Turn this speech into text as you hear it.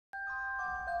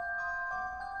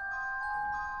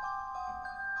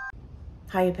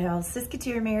Hi pals,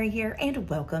 Siskateer Mary here and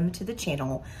welcome to the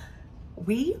channel.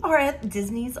 We are at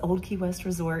Disney's Old Key West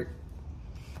Resort.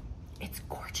 It's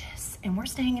gorgeous and we're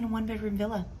staying in a one-bedroom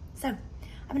villa. So I'm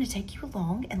going to take you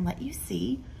along and let you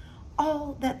see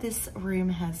all that this room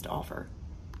has to offer.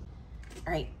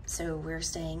 All right, so we're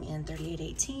staying in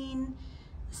 3818.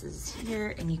 This is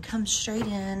here and you come straight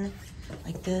in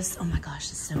like this. Oh my gosh,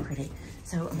 this is so pretty.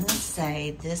 So I'm going to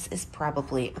say this is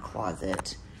probably a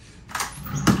closet.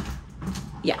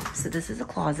 Yeah, so this is a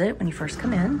closet when you first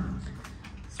come in.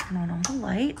 Let's turn on all the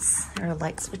lights. There are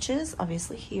light switches,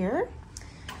 obviously, here.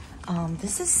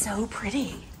 This is so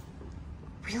pretty.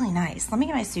 Really nice. Let me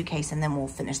get my suitcase and then we'll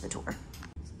finish the tour.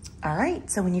 All right,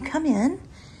 so when you come in,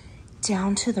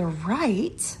 down to the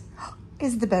right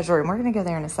is the bedroom. We're gonna go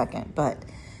there in a second, but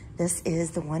this is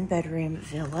the one-bedroom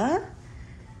villa.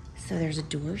 So there's a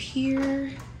door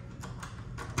here.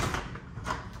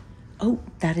 Oh,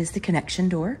 that is the connection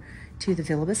door to the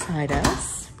villa beside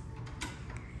us.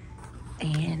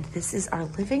 And this is our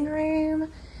living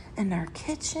room and our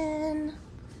kitchen.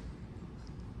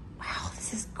 Wow,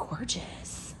 this is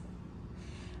gorgeous.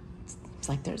 It's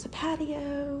like there's a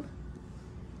patio.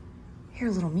 Hear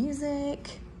a little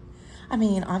music. I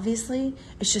mean, obviously,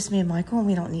 it's just me and Michael and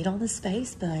we don't need all this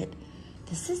space, but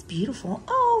this is beautiful.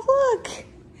 Oh, look.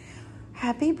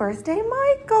 Happy birthday,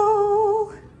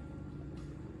 Michael.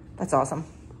 That's awesome.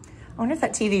 I wonder if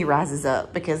that TV rises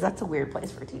up because that's a weird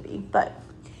place for a TV. But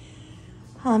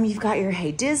you've got your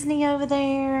Hey Disney over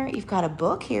there. You've got a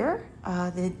book here.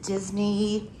 The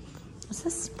Disney, what's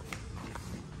this?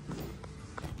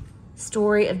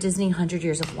 Story of Disney 100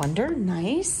 Years of Wonder.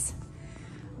 Nice.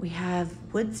 We have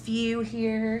Woods View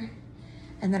here.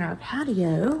 And then our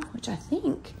patio, which I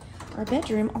think our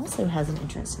bedroom also has an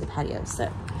entrance to the patio.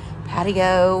 So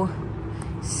patio,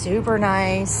 super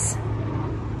nice.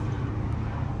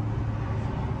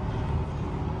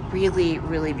 Really,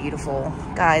 really beautiful.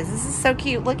 Guys, this is so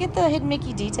cute. Look at the hidden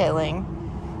Mickey detailing.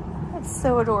 That's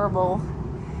so adorable.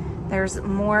 There's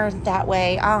more that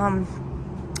way.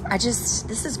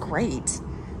 This is great.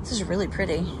 This is really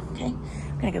pretty. Okay,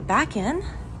 I'm gonna go back in.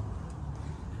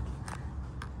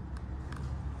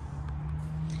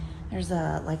 There's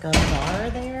like a bar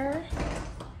there.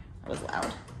 That was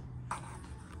loud.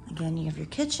 Again, you have your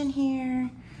kitchen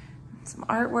here. Some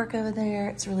artwork over there.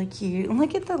 It's really cute. And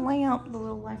look at the lamp, the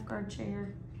little lifeguard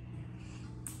chair.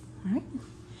 All right.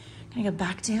 Gonna go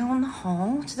back down the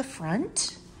hall to the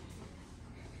front.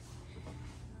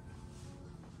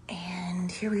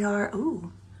 And here we are.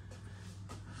 Ooh,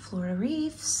 Florida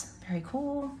Reefs. Very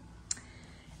cool.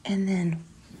 And then,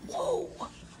 whoa.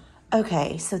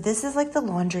 Okay, so this is like the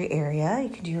laundry area. You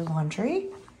can do your laundry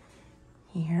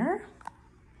here.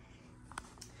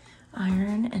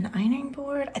 Iron and ironing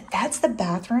board. That's the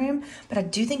bathroom, but I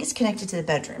do think it's connected to the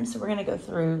bedroom. So we're gonna go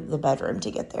through the bedroom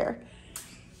to get there.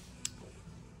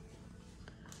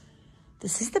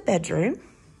 This is the bedroom.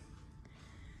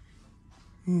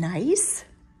 Nice.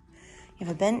 You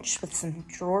have a bench with some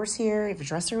drawers here. You have a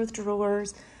dresser with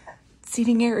drawers.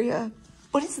 Seating area.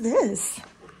 What is this?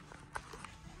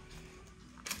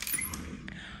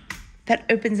 That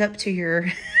opens up to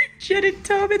your jetted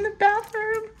tub in the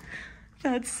bathroom.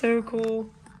 That's so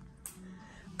cool.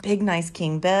 Big, nice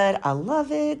king bed. I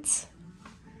love it.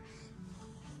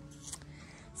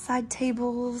 Side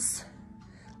tables,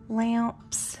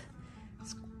 lamps.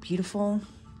 It's beautiful.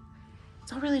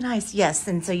 It's all really nice. Yes,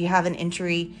 and so you have an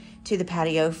entry to the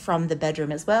patio from the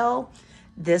bedroom as well.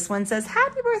 This one says,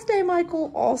 happy birthday,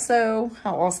 Michael. Also,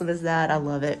 how awesome is that? I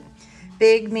love it.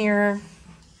 Big mirror.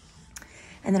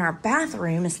 And then our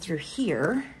bathroom is through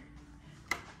here.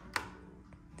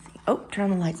 Oh, turn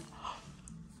on the lights.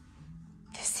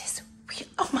 This is real.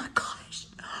 Oh my gosh.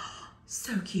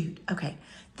 So cute. Okay,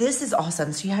 this is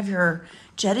awesome. So you have your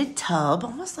jetted tub,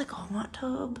 almost like a hot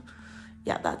tub.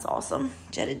 Yeah, that's awesome.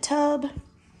 Jetted tub.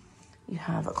 You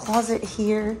have a closet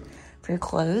here for your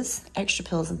clothes, extra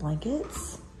pillows and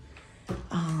blankets.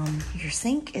 Your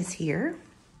sink is here.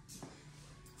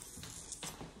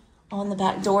 On the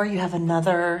back door, you have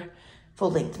another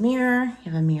full-length mirror.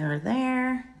 You have a mirror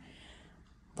there.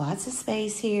 Lots of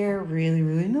space here, really,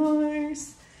 really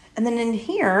nice. And then in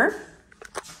here,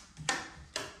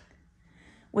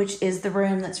 which is the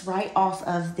room that's right off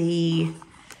of the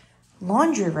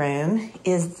laundry room,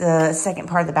 is the second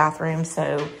part of the bathroom.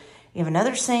 So you have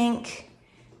another sink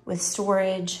with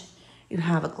storage. You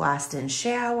have a glassed-in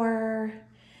shower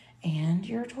and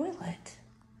your toilet.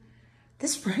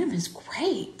 This room is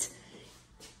great.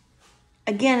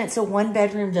 Again, it's a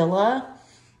one-bedroom villa.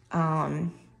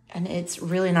 And it's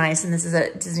really nice. And this is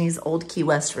at Disney's Old Key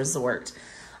West Resort.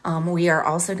 We are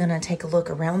also gonna take a look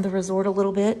around the resort a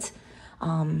little bit.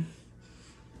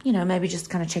 You know, maybe just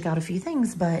kind of check out a few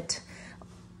things, but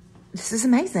this is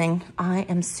amazing. I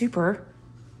am super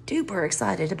duper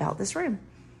excited about this room.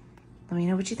 Let me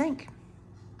know what you think.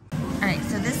 All right,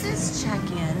 so this is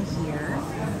check-in here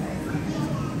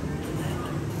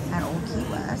at Old Key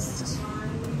West.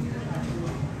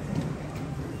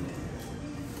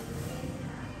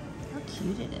 How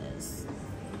cute it is.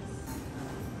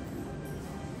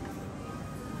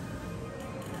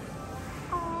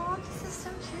 Aw, this is so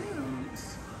cute.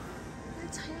 The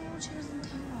tiny little chairs and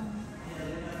table.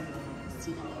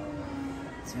 Seating area.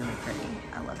 It's really pretty.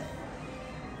 I love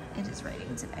it. It is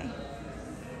raining today.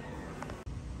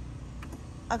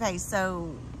 Okay,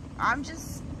 so I'm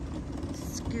just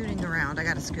scooting around. I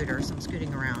got a scooter, so I'm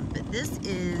scooting around. But this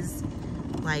is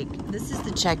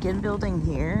the check-in building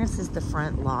here. This is the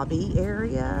front lobby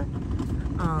area.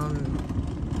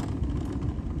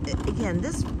 Again,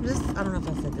 this I don't know if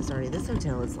I said this already. This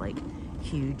hotel is like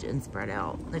huge and spread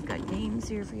out. They've got games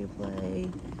here for you to play.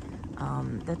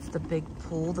 That's the big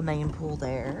pool, the main pool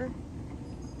there.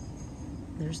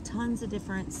 There's tons of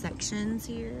different sections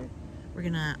here. We're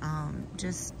gonna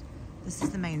this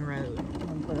is the main road.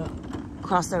 We're gonna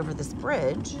cross over this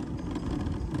bridge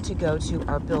to go to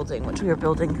our building, which we are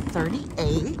building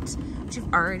 38, which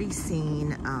you've already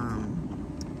seen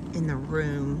in the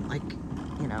room. Like,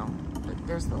 you know,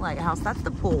 there's the lighthouse. That's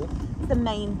the pool, the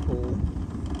main pool.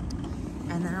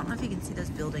 And then I don't know if you can see those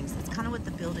buildings. That's kind of what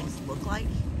the buildings look like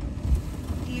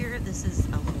here. This is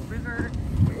a little river.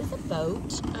 There is a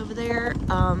boat over there.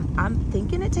 I'm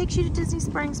thinking it takes you to Disney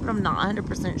Springs, but I'm not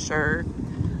 100% sure.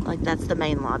 Like, that's the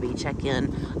main lobby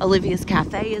check-in. Olivia's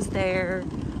Cafe is there.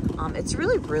 It's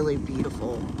really, really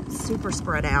beautiful. Super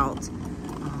spread out.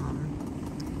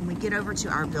 When we get over to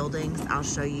our buildings, I'll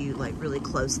show you like really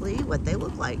closely what they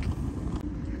look like.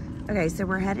 Okay, so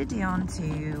we're headed down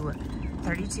to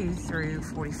 32 through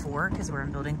 44 because we're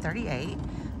in building 38.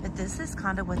 But this is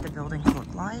kind of what the buildings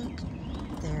look like.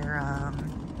 They're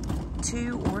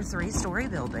 2 or 3 story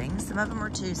buildings. Some of them are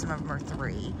 2, some of them are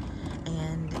 3.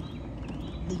 And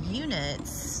the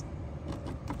units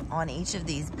on each of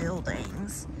these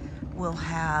buildings will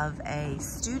have a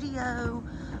studio,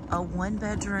 a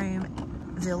 1-bedroom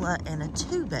villa, and a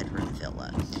 2-bedroom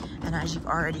villa. And as you've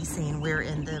already seen, we're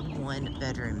in the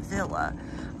 1-bedroom villa.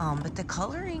 But the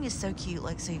coloring is so cute.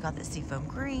 Like, so you got the seafoam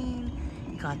green,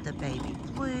 you got the baby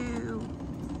blue.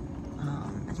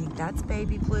 I think that's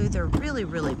baby blue. They're really,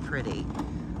 really pretty.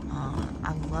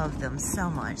 I love them so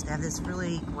much. They have this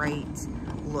really great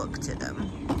look to them.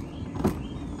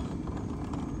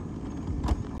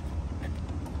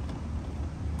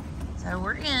 So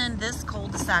we're in this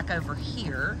cul-de-sac over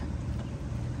here.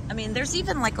 I mean, there's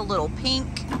even like a little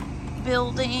pink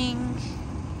building.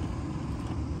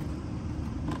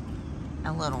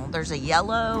 There's a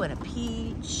yellow and a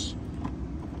peach.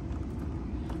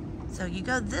 So you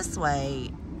go this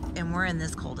way and we're in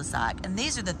this cul-de-sac. And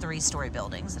these are the 3-story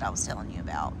buildings that I was telling you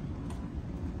about.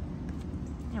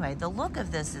 Anyway, the look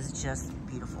of this is just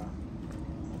beautiful.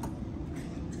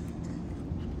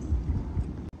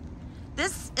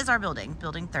 This is our building,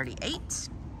 building 38.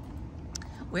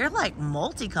 We're like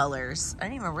multicolors. I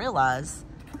didn't even realize.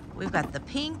 We've got the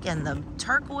pink and the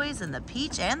turquoise and the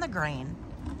peach and the green.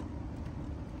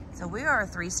 So we are a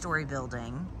 3-story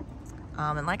building.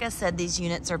 And like I said, these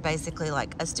units are basically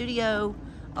like a studio,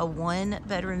 a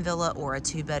 1-bedroom villa, or a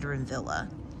 2-bedroom villa.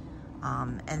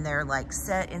 And they're like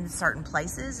set in certain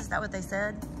places. Is that what they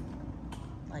said?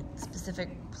 Like specific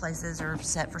places are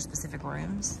set for specific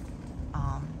rooms.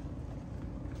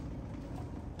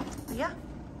 But yeah.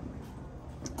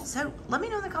 So let me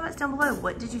know in the comments down below,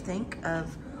 what did you think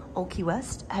of Old Key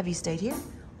West? Have you stayed here?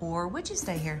 Or would you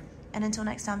stay here? And until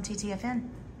next time, TTFN.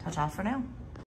 Ta-ta for now.